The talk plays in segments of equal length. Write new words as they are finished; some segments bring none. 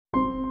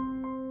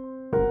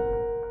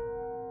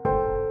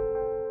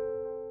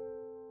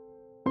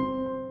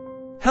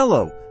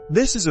Hello,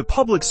 this is a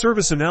public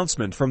service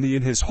announcement from the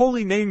In His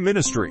Holy Name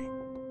Ministry.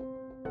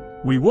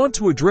 We want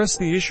to address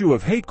the issue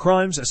of hate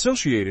crimes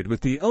associated with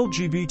the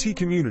LGBT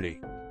community.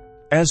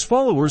 As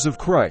followers of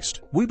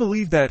Christ, we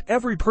believe that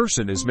every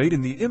person is made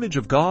in the image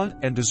of God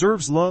and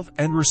deserves love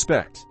and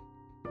respect.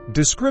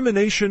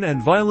 Discrimination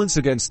and violence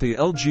against the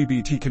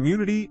LGBT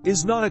community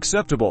is not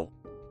acceptable.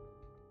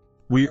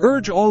 We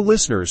urge all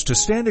listeners to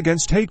stand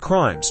against hate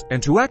crimes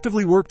and to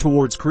actively work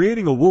towards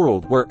creating a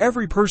world where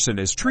every person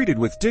is treated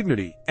with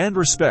dignity and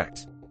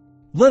respect.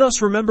 Let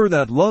us remember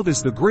that love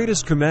is the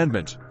greatest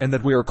commandment and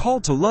that we are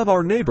called to love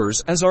our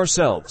neighbors as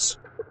ourselves.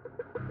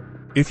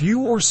 If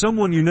you or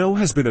someone you know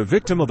has been a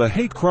victim of a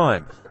hate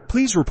crime,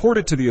 please report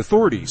it to the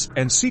authorities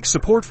and seek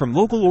support from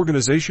local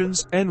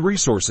organizations and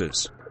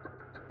resources.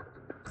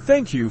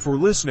 Thank you for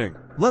listening.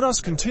 Let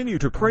us continue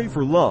to pray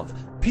for love,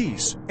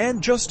 peace,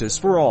 and justice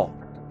for all.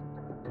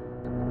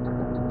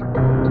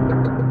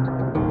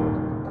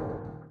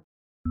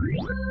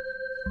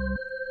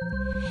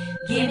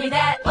 Give me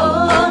that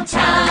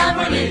old-time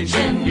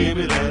religion. Give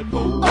me that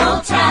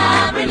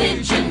old-time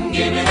religion.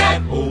 Give me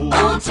that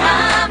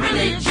old-time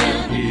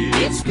religion.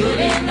 It's good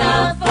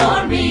enough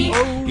for me.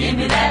 Give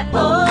me that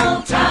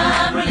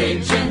old-time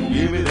religion.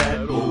 Give me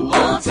that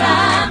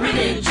old-time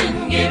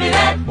religion. Give me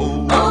that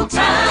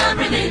old-time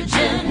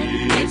religion.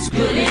 It's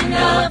good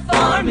enough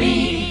for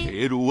me.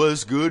 It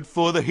was good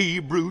for the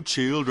Hebrew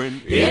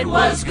children. It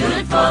was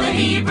good for the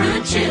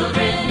Hebrew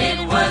children.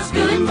 It was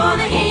good for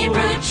the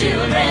Hebrew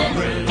children.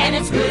 And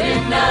it's good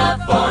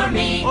enough for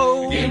me.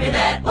 Give me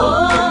that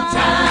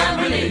old-time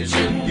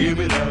religion. Give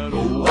me that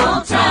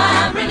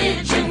Old-time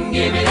religion.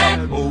 Give me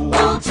that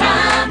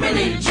old-time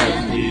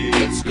religion.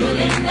 It's good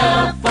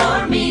enough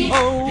for me.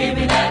 Give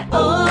me that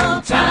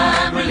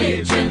old-time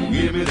religion.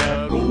 Give me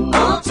that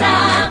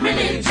Old-time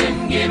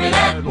religion. Give me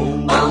that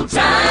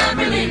old-time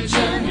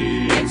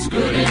religion. It's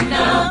good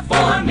enough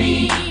for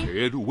me.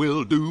 It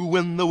will do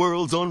when the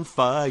world's on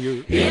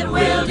fire. It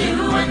will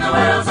do when the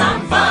world's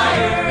on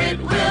fire. It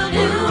will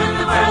do when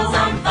the world's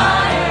on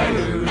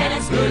fire. And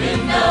it's good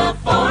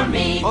enough for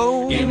me.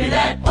 Give me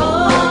that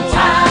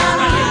old-time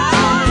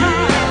religion.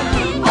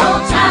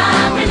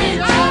 Old-time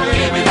religion.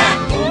 Give me that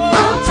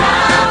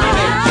old-time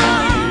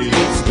religion.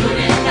 It's good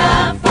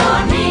enough for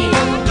me.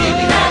 Give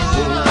me that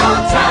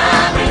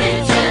old-time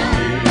religion.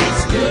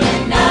 It's good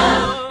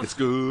enough. It's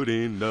good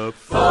enough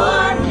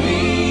For me.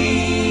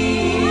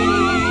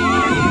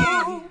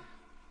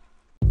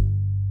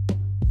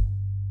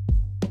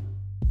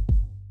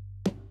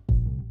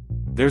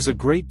 There's a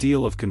great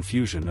deal of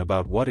confusion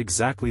about what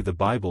exactly the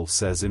Bible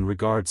says in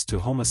regards to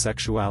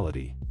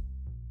homosexuality.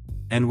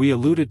 And we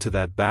alluded to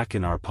that back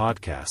in our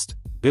podcast,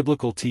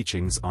 Biblical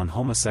Teachings on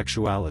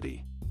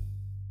Homosexuality.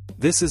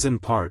 This is in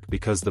part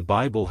because the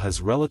Bible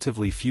has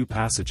relatively few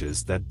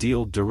passages that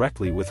deal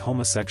directly with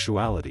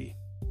homosexuality.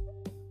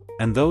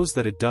 And those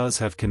that it does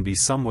have can be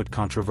somewhat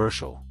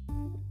controversial.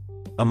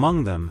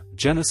 Among them,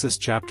 Genesis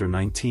chapter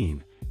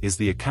 19, is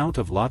the account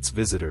of Lot's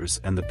visitors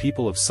and the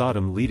people of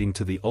Sodom leading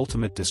to the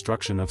ultimate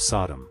destruction of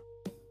Sodom.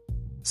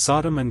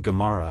 Sodom and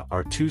Gomorrah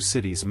are two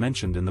cities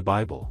mentioned in the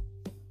Bible,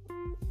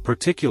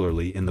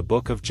 particularly in the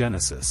book of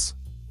Genesis.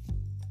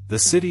 The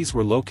cities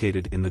were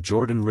located in the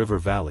Jordan River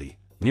Valley,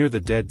 near the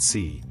Dead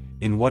Sea,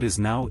 in what is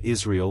now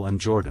Israel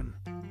and Jordan.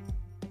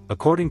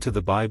 According to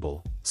the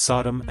Bible,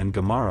 Sodom and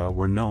Gomorrah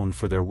were known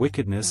for their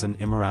wickedness and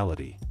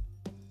immorality.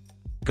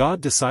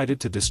 God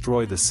decided to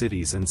destroy the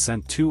cities and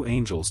sent two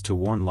angels to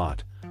warn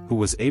Lot, who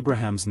was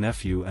Abraham's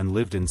nephew and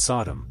lived in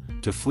Sodom,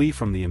 to flee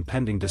from the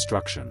impending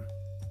destruction.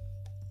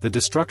 The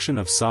destruction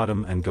of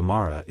Sodom and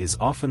Gomorrah is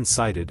often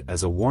cited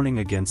as a warning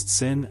against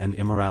sin and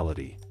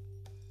immorality.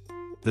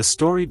 The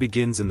story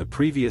begins in the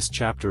previous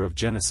chapter of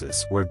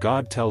Genesis where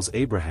God tells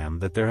Abraham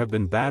that there have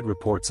been bad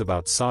reports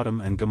about Sodom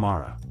and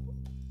Gomorrah.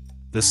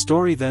 The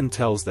story then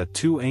tells that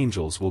two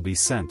angels will be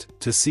sent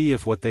to see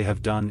if what they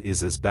have done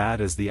is as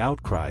bad as the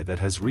outcry that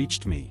has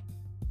reached me.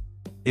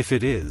 If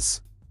it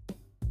is,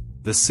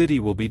 the city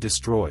will be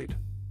destroyed.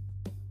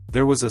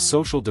 There was a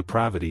social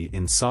depravity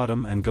in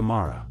Sodom and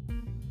Gomorrah.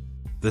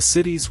 The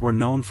cities were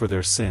known for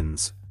their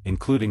sins,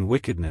 including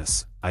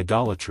wickedness,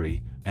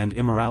 idolatry, and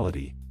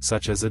immorality,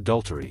 such as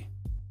adultery.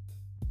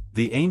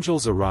 The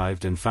angels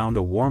arrived and found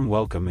a warm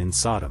welcome in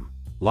Sodom.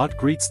 Lot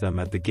greets them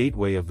at the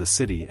gateway of the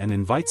city and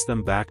invites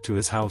them back to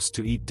his house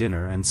to eat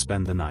dinner and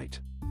spend the night.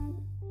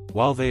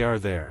 While they are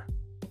there,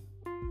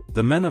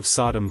 the men of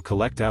Sodom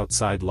collect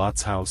outside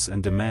Lot's house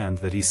and demand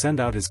that he send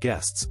out his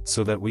guests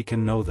so that we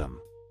can know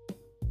them.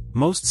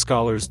 Most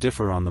scholars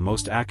differ on the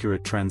most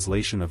accurate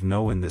translation of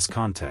know in this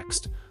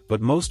context,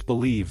 but most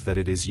believe that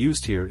it is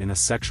used here in a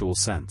sexual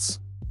sense.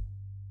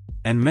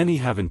 And many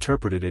have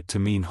interpreted it to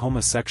mean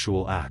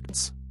homosexual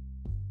acts.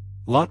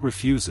 Lot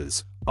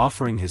refuses,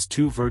 offering his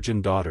two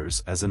virgin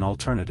daughters as an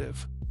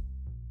alternative.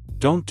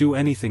 Don't do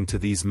anything to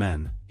these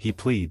men, he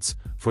pleads,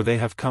 for they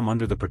have come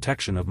under the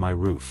protection of my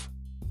roof.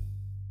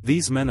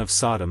 These men of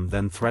Sodom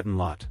then threaten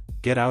Lot,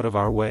 get out of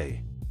our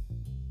way.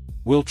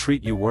 We'll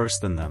treat you worse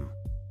than them.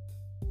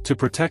 To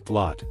protect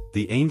Lot,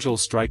 the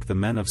angels strike the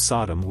men of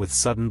Sodom with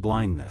sudden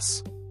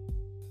blindness.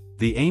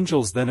 The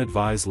angels then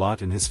advise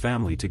Lot and his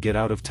family to get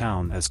out of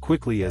town as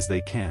quickly as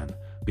they can,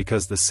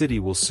 because the city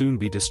will soon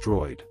be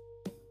destroyed.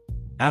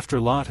 After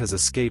Lot has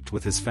escaped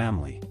with his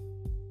family,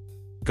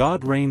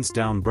 God rains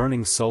down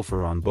burning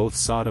sulfur on both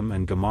Sodom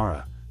and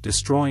Gomorrah,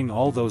 destroying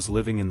all those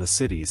living in the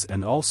cities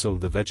and also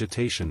the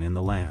vegetation in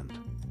the land.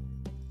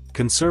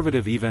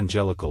 Conservative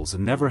evangelicals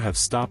never have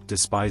stopped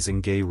despising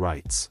gay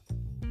rights.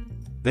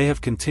 They have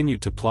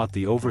continued to plot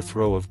the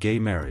overthrow of gay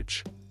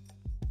marriage.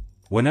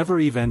 Whenever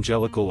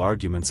evangelical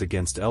arguments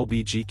against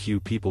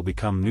LGBTQ people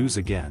become news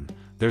again,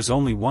 there's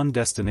only one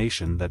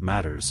destination that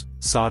matters: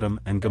 Sodom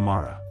and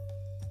Gomorrah.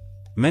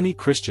 Many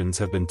Christians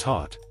have been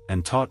taught,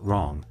 and taught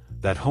wrong,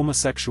 that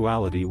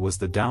homosexuality was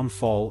the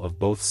downfall of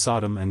both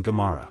Sodom and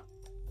Gomorrah.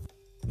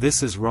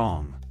 This is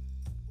wrong.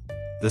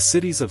 The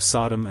cities of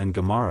Sodom and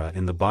Gomorrah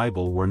in the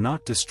Bible were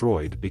not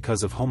destroyed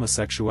because of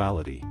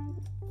homosexuality.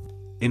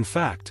 In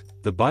fact,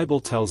 the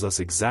Bible tells us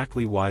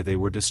exactly why they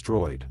were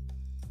destroyed.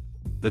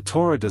 The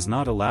Torah does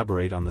not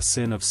elaborate on the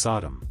sin of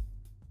Sodom.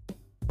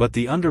 But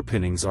the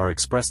underpinnings are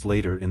expressed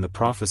later in the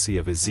prophecy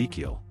of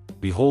Ezekiel.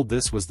 Behold,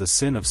 this was the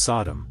sin of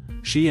Sodom: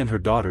 she and her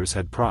daughters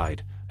had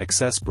pride,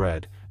 excess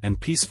bread,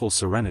 and peaceful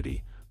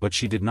serenity, but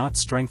she did not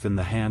strengthen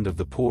the hand of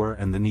the poor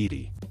and the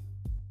needy.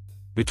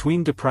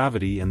 Between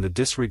depravity and the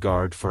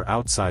disregard for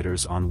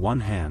outsiders on one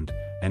hand,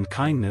 and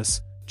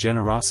kindness,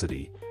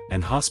 generosity,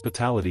 and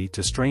hospitality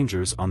to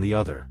strangers on the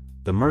other,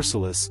 the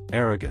merciless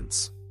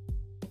arrogance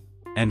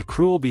and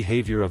cruel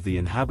behavior of the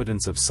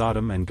inhabitants of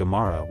Sodom and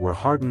Gomorrah were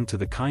hardened to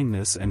the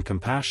kindness and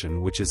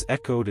compassion which is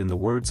echoed in the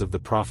words of the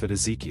prophet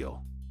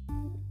Ezekiel.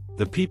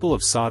 The people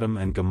of Sodom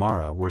and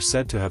Gomorrah were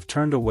said to have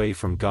turned away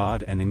from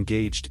God and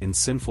engaged in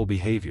sinful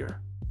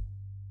behavior.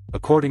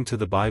 According to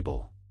the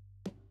Bible,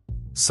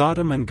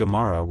 Sodom and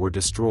Gomorrah were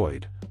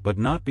destroyed, but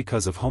not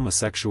because of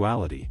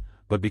homosexuality,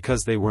 but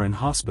because they were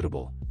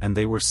inhospitable, and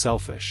they were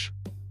selfish.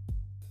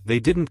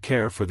 They didn't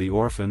care for the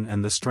orphan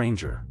and the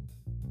stranger.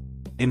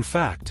 In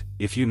fact,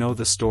 if you know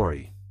the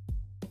story,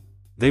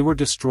 they were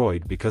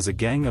destroyed because a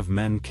gang of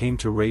men came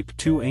to rape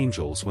two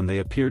angels when they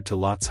appeared to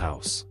Lot's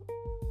house.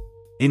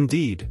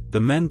 Indeed, the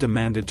men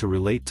demanded to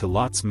relate to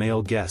Lot's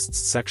male guests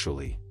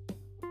sexually.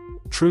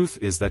 Truth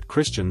is that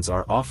Christians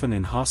are often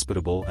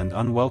inhospitable and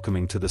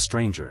unwelcoming to the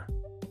stranger.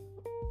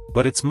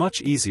 But it's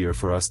much easier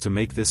for us to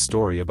make this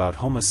story about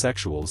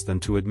homosexuals than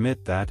to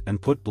admit that and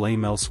put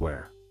blame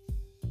elsewhere.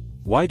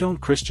 Why don't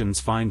Christians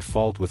find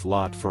fault with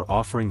Lot for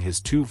offering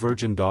his two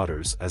virgin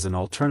daughters as an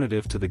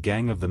alternative to the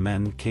gang of the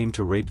men came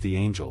to rape the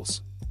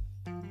angels?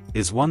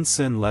 Is one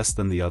sin less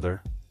than the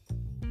other?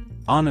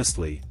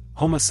 Honestly,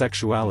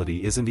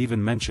 homosexuality isn't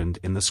even mentioned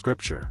in the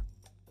scripture.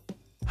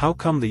 How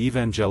come the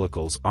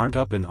evangelicals aren't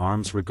up in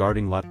arms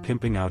regarding Lot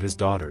pimping out his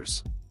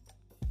daughters?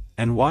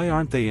 And why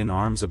aren't they in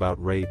arms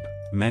about rape,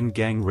 men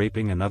gang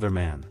raping another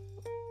man?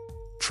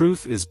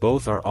 Truth is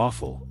both are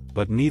awful,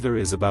 but neither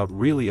is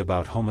really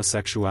about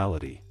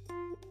homosexuality.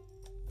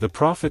 The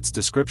prophet's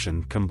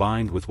description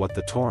combined with what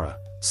the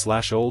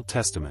Torah/Old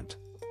Testament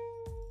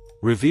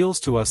reveals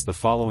to us the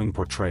following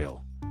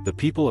portrayal: the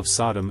people of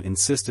Sodom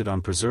insisted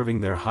on preserving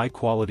their high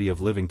quality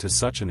of living to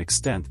such an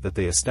extent that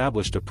they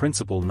established a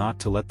principle not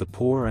to let the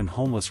poor and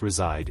homeless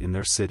reside in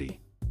their city.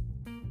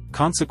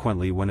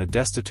 Consequently, when a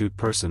destitute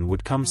person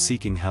would come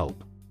seeking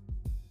help,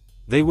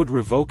 they would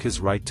revoke his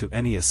right to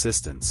any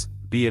assistance,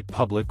 be it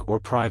public or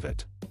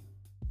private.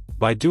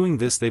 By doing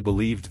this, they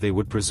believed they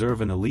would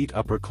preserve an elite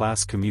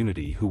upper-class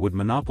community who would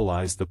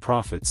monopolize the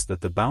profits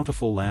that the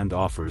bountiful land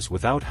offers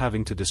without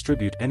having to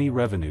distribute any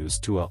revenues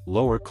to a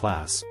lower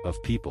class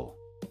of people.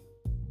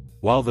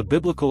 While the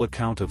biblical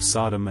account of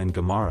Sodom and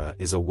Gomorrah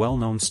is a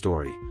well-known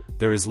story,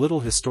 there is little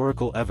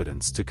historical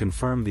evidence to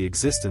confirm the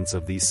existence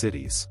of these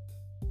cities.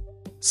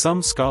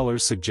 Some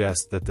scholars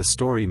suggest that the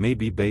story may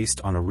be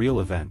based on a real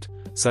event,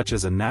 such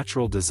as a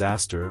natural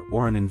disaster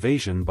or an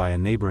invasion by a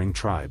neighboring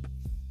tribe.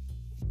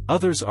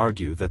 Others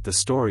argue that the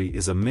story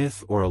is a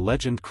myth or a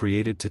legend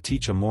created to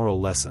teach a moral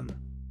lesson.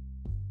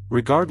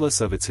 Regardless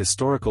of its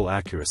historical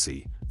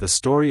accuracy, the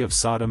story of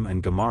Sodom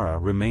and Gomorrah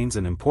remains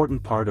an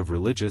important part of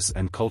religious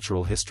and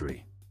cultural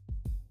history.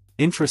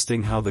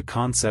 Interesting how the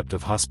concept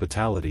of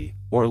hospitality,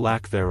 or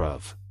lack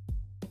thereof,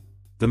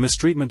 the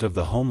mistreatment of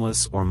the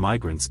homeless or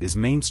migrants is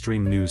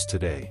mainstream news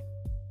today.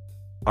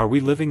 Are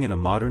we living in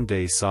a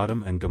modern-day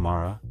Sodom and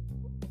Gomorrah?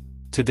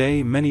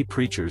 Today, many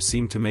preachers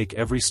seem to make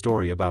every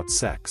story about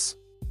sex.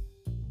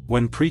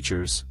 When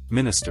preachers,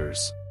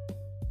 ministers,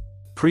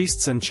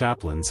 priests and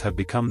chaplains have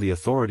become the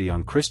authority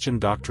on Christian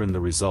doctrine, the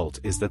result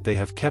is that they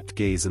have kept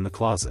gays in the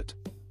closet.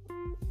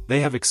 They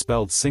have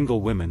expelled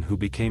single women who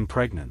became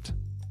pregnant.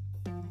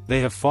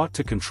 They have fought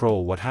to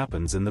control what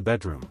happens in the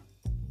bedroom.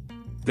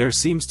 There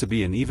seems to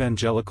be an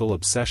evangelical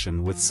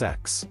obsession with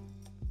sex.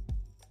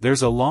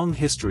 There's a long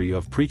history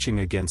of preaching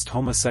against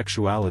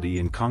homosexuality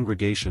in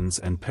congregations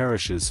and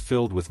parishes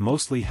filled with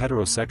mostly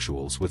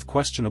heterosexuals with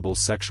questionable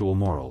sexual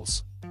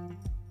morals.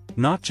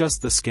 Not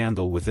just the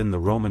scandal within the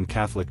Roman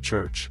Catholic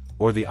Church,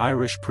 or the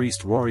Irish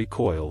priest Rory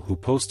Coyle who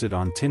posted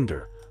on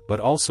Tinder, but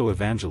also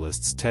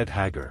evangelists Ted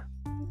Hager,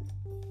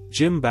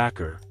 Jim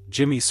Bakker,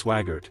 Jimmy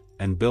Swaggart,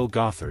 and Bill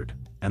Gothard,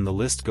 and the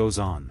list goes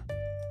on.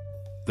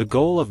 The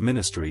goal of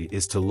ministry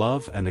is to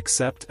love and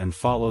accept and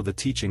follow the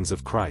teachings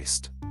of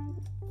Christ.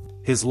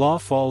 His law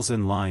falls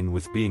in line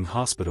with being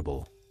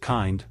hospitable,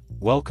 kind,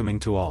 welcoming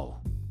to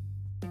all.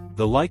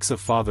 The likes of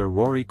Father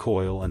Rory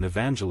Coyle and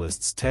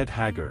evangelists Ted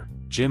Hager,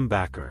 Jim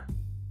Bakker,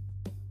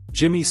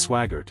 Jimmy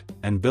Swaggart,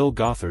 and Bill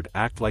Gothard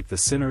act like the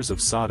sinners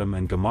of Sodom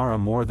and Gomorrah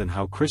more than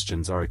how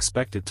Christians are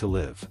expected to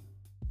live.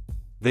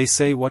 They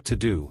say what to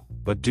do,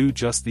 but do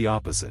just the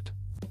opposite.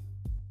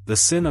 The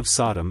sin of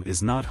Sodom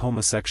is not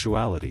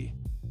homosexuality,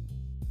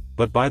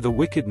 but by the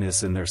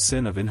wickedness in their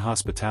sin of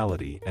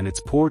inhospitality and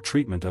its poor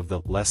treatment of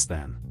the less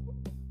than.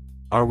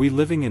 Are we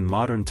living in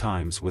modern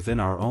times within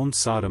our own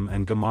Sodom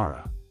and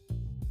Gomorrah?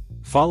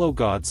 Follow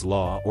God's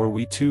law, or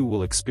we too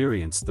will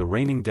experience the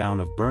raining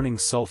down of burning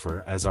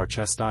sulfur as our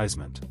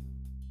chastisement.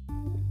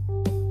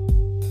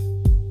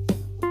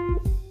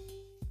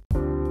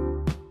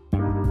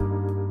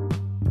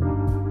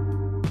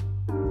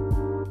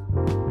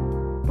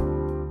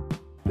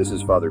 This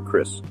is Father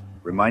Chris,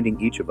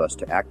 reminding each of us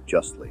to act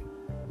justly,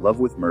 love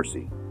with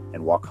mercy,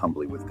 and walk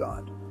humbly with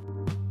God.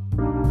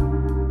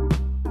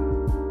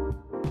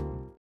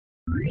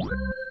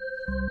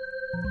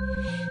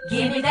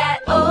 Give me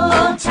that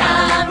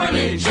old-time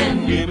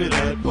religion. Give me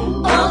that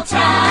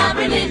Old-time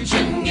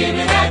religion. Give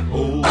me that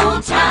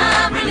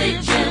old-time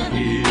religion.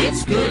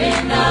 It's good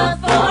enough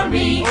for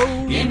me.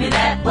 Give me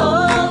that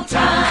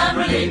old-time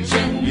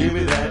religion. Give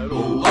me that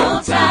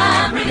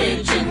Old-time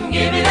religion.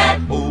 Give me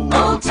that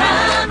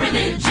old-time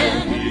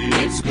religion.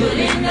 It's good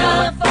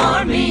enough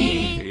for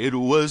me. It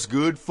was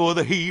good for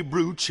the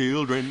Hebrew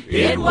children.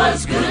 It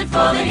was good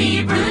for the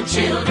Hebrew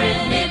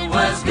children. It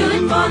was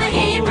good for the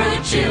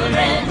Hebrew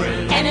children.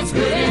 And it's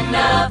good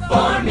enough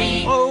for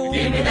me.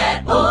 Give me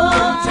that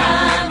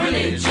old-time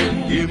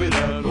religion. Give me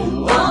that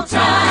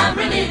Old-time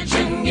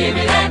religion. Give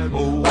me that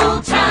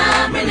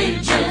old-time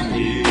religion.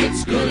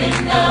 It's good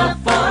enough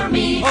for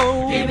me.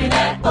 Give me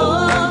that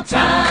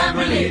old-time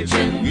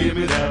religion. Give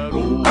me that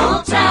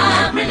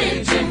Old-time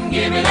religion.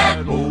 Give me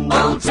that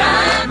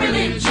old-time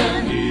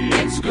religion.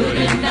 It's good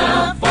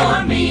enough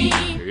for me.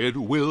 It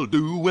will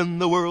do when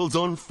the world's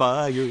on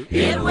fire.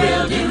 It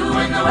will do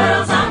when the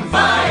world's on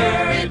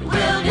fire. It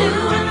will do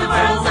when the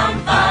world's on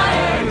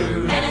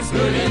fire. And it's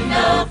good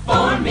enough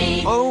for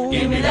me.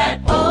 Give me that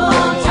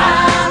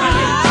old-time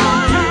religion.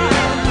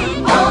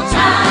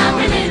 Old-time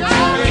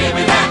religion. Give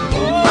me that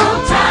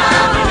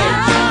old-time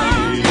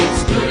religion.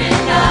 It's good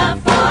enough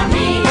for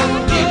me.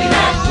 Give me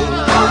that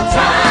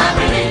old-time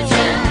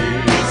religion.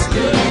 It's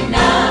good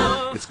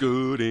enough It's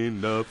good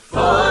enough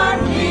for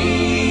me.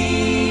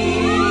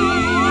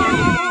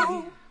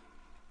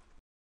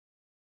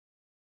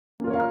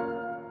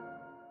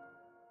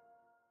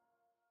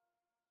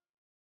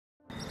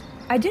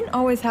 I didn't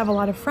always have a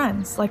lot of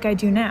friends like I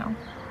do now.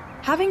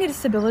 Having a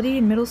disability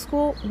in middle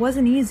school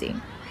wasn't easy.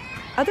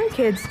 Other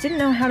kids didn't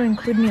know how to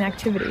include me in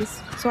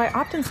activities, so I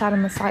often sat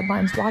on the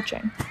sidelines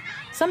watching.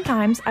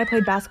 Sometimes I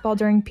played basketball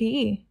during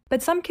PE,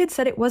 but some kids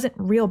said it wasn't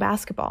real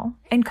basketball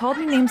and called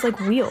me names like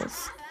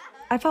Wheels.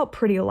 I felt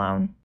pretty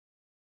alone.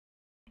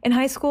 In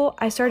high school,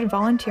 I started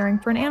volunteering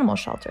for an animal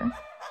shelter.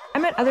 I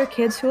met other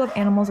kids who love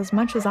animals as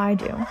much as I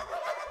do.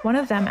 One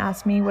of them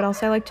asked me what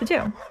else I like to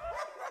do.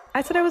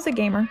 I said I was a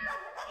gamer.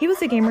 He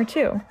was a gamer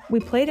too. We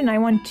played and I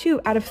won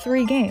 2 out of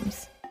 3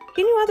 games.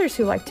 He knew others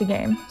who liked to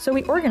game, so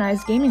we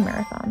organized gaming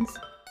marathons.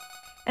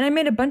 And I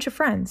made a bunch of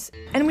friends,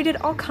 and we did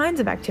all kinds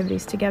of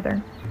activities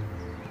together.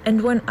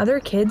 And when other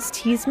kids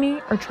teased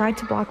me or tried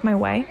to block my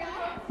way,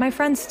 my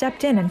friends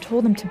stepped in and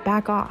told them to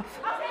back off.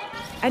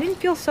 I didn't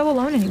feel so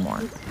alone anymore,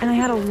 and I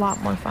had a lot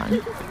more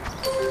fun.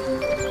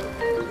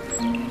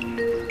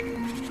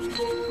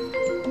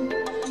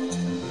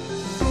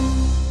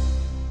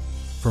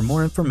 For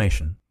more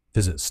information,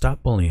 visit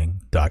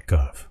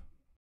stopbullying.gov.